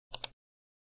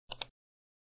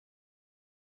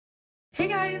Hey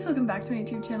guys, welcome back to my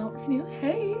YouTube channel. If you're new,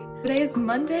 hey! Today is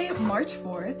Monday, March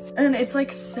 4th, and it's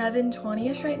like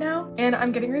 7:20ish right now, and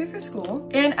I'm getting ready for school.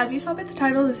 And as you saw by the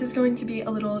title, this is going to be a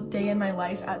little day in my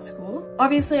life at school.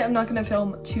 Obviously, I'm not going to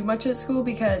film too much at school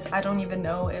because I don't even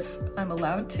know if I'm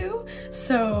allowed to,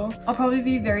 so I'll probably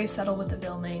be very settled with the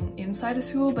filming inside of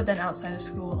school, but then outside of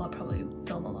school, I'll probably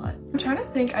film a lot. I'm trying to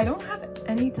think, I don't have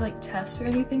any like tests or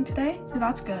anything today, so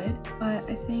that's good, but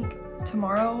I think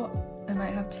tomorrow I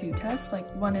might have 2 tests,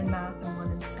 like one in math and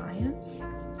one in science.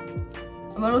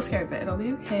 I'm a little scared, but it'll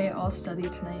be okay. I'll study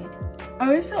tonight. I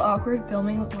always feel awkward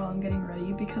filming while I'm getting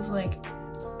ready because like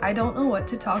I don't know what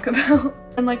to talk about.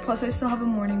 And like plus I still have a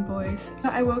morning voice.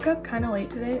 But I woke up kind of late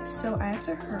today, so I have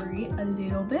to hurry a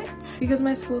little bit because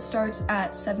my school starts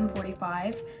at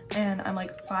 7:45 and I'm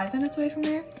like 5 minutes away from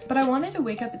there. But I wanted to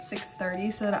wake up at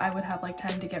 6:30 so that I would have like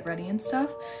time to get ready and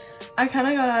stuff. I kind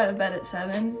of got out of bed at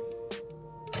 7.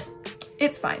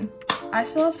 It's fine. I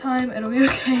still have time, it'll be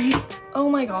okay. Oh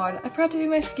my god, I forgot to do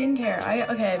my skincare.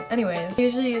 Okay, anyways. I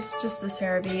usually use just the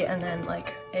CeraVe and then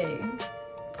like a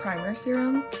primer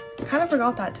serum. I kind of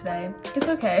forgot that today. It's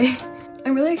okay.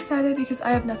 I'm really excited because I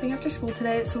have nothing after school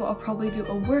today, so I'll probably do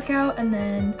a workout and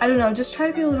then, I don't know, just try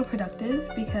to be a little productive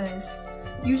because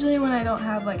usually when I don't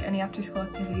have like any after school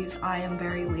activities, I am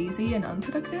very lazy and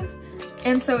unproductive.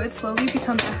 And so it slowly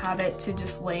becomes a habit to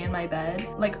just lay in my bed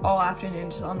like all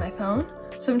afternoon just on my phone.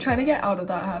 So I'm trying to get out of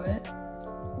that habit.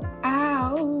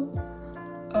 Ow.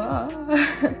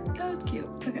 That was cute.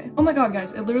 Okay. Oh my god,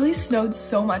 guys, it literally snowed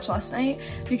so much last night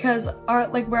because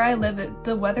where I live,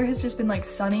 the weather has just been like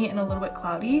sunny and a little bit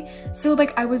cloudy. So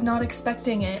like I was not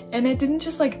expecting it, and it didn't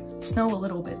just like snow a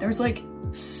little bit. There's like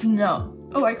snow.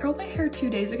 Oh, I curled my hair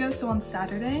 2 days ago, so on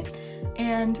Saturday,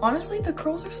 and honestly the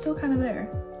curls are still kind of there.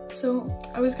 So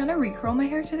I was gonna recurl my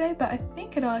hair today, but I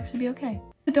think it'll actually be okay.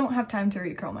 I don't have time to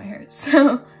recurl my hair,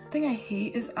 so the thing I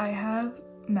hate is I have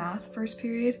math first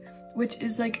period, which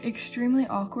is like extremely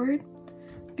awkward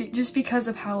just because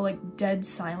of how like dead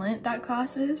silent that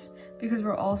class is because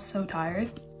we're all so tired.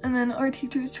 And then our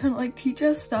teacher is trying to like teach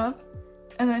us stuff,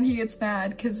 and then he gets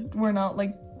mad because we're not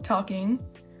like talking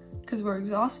because we're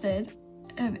exhausted,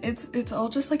 and it's all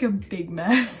just like a big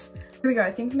mess. Here we go,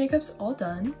 I think makeup's all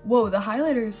done. Whoa, the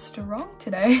highlighter is strong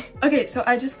today. Okay, so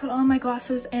I just put on my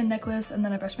glasses and necklace and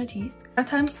then I brushed my teeth. Now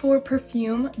time for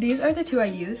perfume. These are the 2 I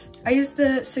use. I use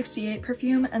the 68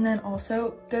 perfume, and then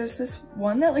also there's this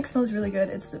one that like smells really good.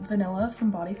 It's vanilla from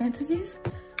Body Fantasies.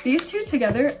 These 2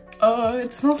 together, oh,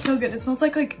 it smells so good. It smells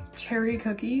like cherry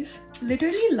cookies.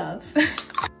 Literally love.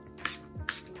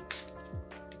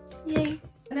 Yay.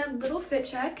 And then little fit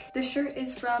check. This shirt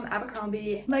is from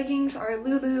Abercrombie. Leggings are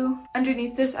Lulu.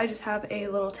 Underneath this, I just have a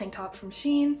little tank top from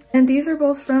Shein. And these are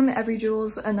both from Every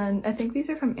Jewels, and then I think these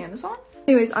are from Amazon.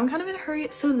 Anyways, I'm kind of in a hurry,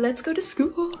 so let's go to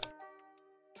school.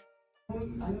 Oh.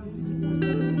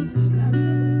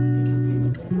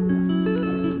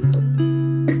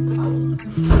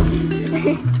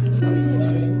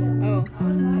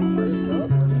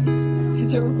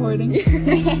 Is it recording?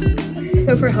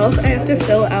 So for health, I have to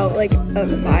fill out like a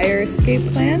fire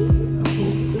escape plan.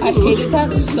 I hated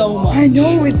that so much. I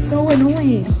know, it's so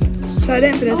annoying. So I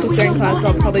didn't finish this during class, so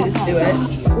I'll probably just do it.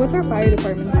 What's our fire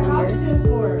department's number?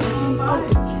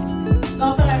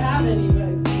 Not that I have any,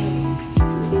 but...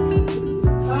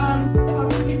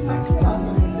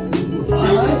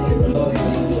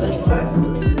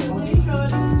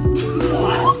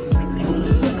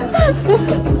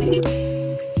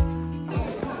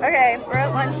 Okay, we're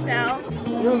at lunch now.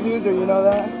 You're a loser, you know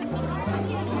that?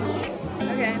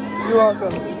 Okay. You're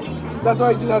welcome. That's what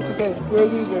I just have to say. You're a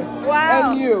loser.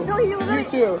 Wow. And you. No, he literally, you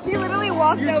too. He literally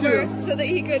walked you over too. so that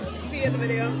he could be in the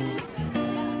video.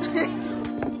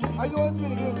 I don't want to be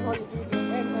the good call you loser.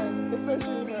 And her.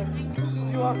 Especially her.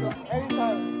 You're welcome.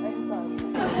 Anytime.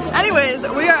 Anytime. Anyways,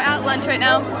 we are at lunch right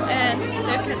now, and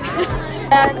there's Kirsty.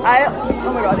 And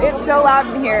oh my god, it's so loud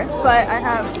in here, but I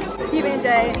have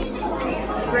PB&J,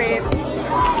 grapes,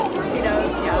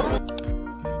 Cheetos, yeah.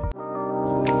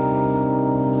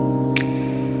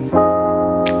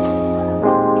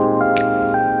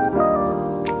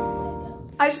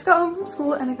 I just got home from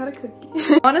school and I got a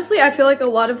cookie. Honestly, I feel like a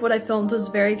lot of what I filmed was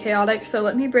very chaotic, so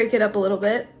let me break it up a little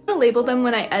bit. I'm gonna label them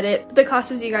when I edit. The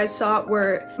classes you guys saw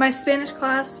were my Spanish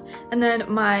class and then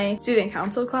my student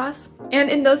council class. And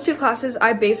in those 2 classes,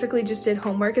 I basically just did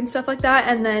homework and stuff like that.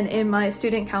 And then in my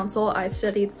student council, I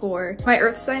studied for my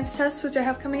earth science test, which I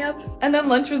have coming up. And then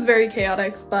lunch was very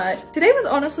chaotic, but today was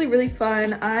honestly really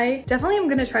fun. I definitely am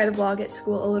gonna try to vlog at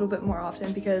school a little bit more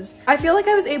often because I feel like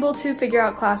I was able to figure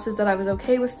out classes that I was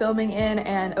okay with filming in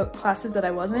and classes that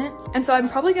I wasn't. wasn't. And so I'm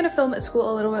probably gonna film at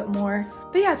school a little bit more.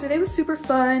 But yeah, today was super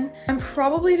fun. I'm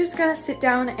probably just gonna sit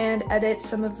down and edit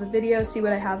some of the videos, see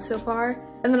what I have so far.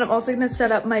 And then I'm also gonna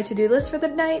set up my to-do list for the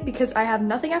night because I have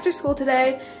nothing after school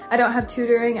today. I don't have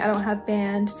tutoring, I don't have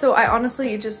band. So I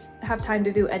honestly just have time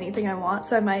to do anything I want.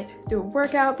 So I might do a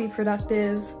workout, be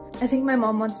productive. I think my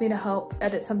mom wants me to help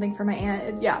edit something for my aunt.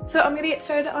 And yeah, so I'm gonna get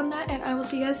started on that and I will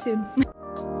see you guys soon.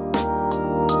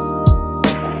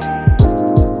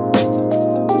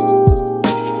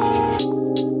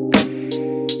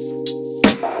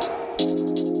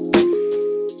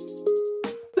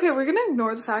 We're gonna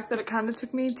ignore the fact that it kind of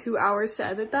took me 2 hours to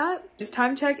edit that. Just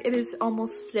time check, it is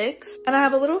almost 6. And I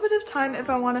have a little bit of time if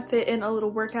I want to fit in a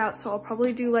little workout, so I'll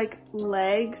probably do like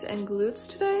legs and glutes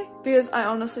today because I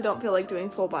honestly don't feel like doing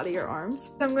full body or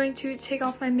arms. So I'm going to take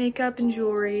off my makeup and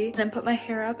jewelry and then put my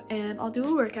hair up and I'll do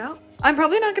a workout. I'm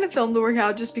probably not gonna film the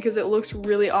workout just because it looks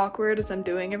really awkward as I'm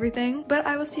doing everything, but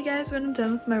I will see you guys when I'm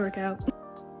done with my workout.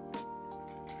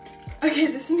 Okay,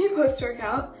 this is me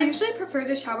post-workout. I usually prefer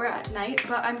to shower at night,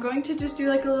 but I'm going to just do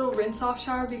like a little rinse-off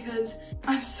shower because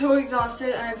I'm so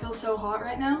exhausted and I feel so hot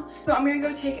right now. So I'm gonna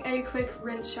go take a quick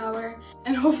rinse shower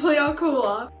and hopefully I'll cool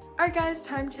off. Alright guys,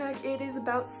 time check. It is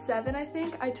about 7, I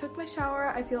think. I took my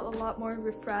shower. I feel a lot more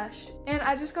refreshed. And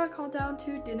I just got called down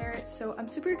to dinner, so I'm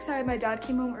super excited. My dad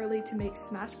came home early to make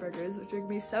smash burgers, which are gonna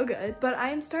be so good. But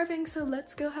I am starving, so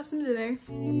let's go have some dinner.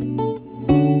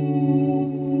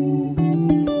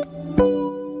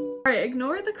 Alright,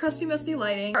 ignore the crusty musty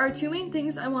lighting. There are 2 main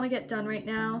things I want to get done right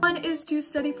now. One is to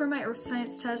study for my earth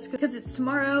science test because it's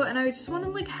tomorrow and I just want to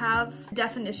like have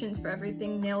definitions for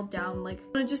everything nailed down. Like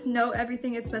I want to just know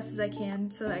everything as best as I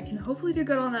can so that I can hopefully do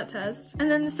good on that test.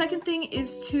 And then the second thing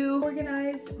is to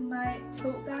organize my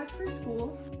tote bag for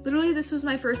school. Literally this was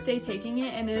my first day taking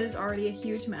it and it is already a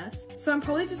huge mess. So I'm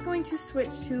probably just going to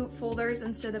switch to folders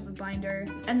instead of a binder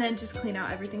and then just clean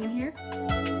out everything in here.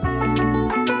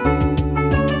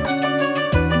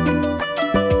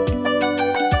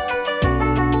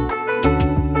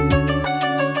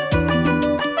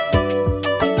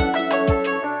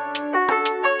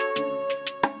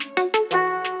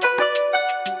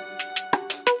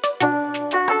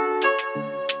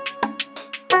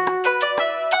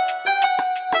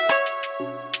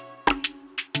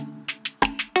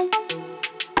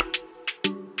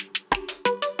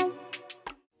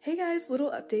 Hey guys,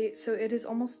 little update. So it is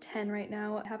almost 10 right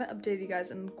now. I haven't updated you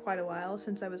guys in quite a while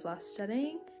since I was last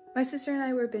studying. My sister and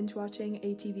I were binge watching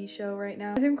a TV show right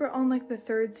now. I think we're on like the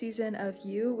 3rd season of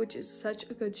You, which is such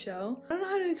a good show. I don't know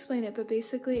how to explain it, but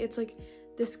basically it's like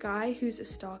this guy who's a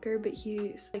stalker, but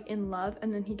he's like in love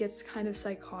and then he gets kind of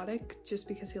psychotic just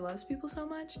because he loves people so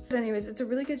much. But anyways, it's a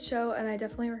really good show and I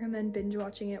definitely recommend binge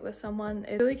watching it with someone.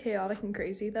 It's really chaotic and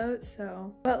crazy though,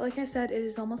 so. But like I said, it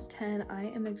is almost 10. I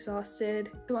am exhausted,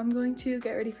 so I'm going to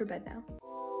get ready for bed now.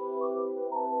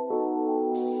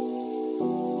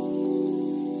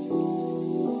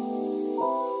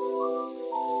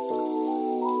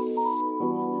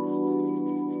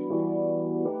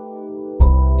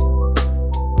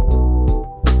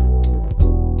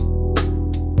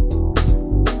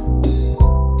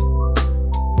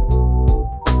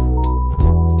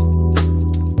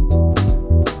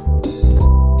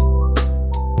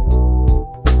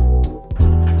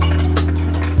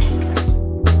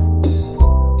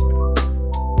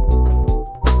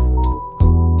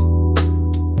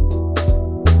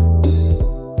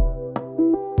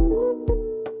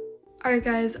 Alright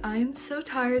guys, I'm so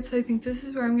tired, so I think this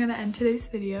is where I'm gonna end today's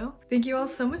video. Thank you all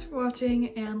so much for watching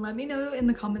and let me know in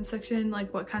the comment section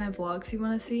like what kind of vlogs you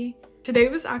want to see. Today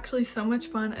was actually so much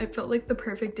fun. It felt like the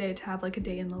perfect day to have like a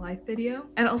day in the life video.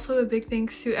 And also a big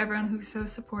thanks to everyone who's so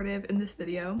supportive in this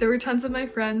video. There were tons of my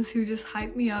friends who just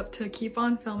hyped me up to keep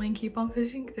on filming, keep on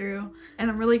pushing through,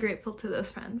 and I'm really grateful to those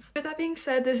friends. With that being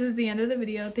said, this is the end of the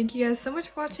video. Thank you guys so much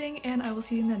for watching and I will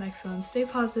see you in the next one. Stay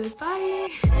positive. Bye!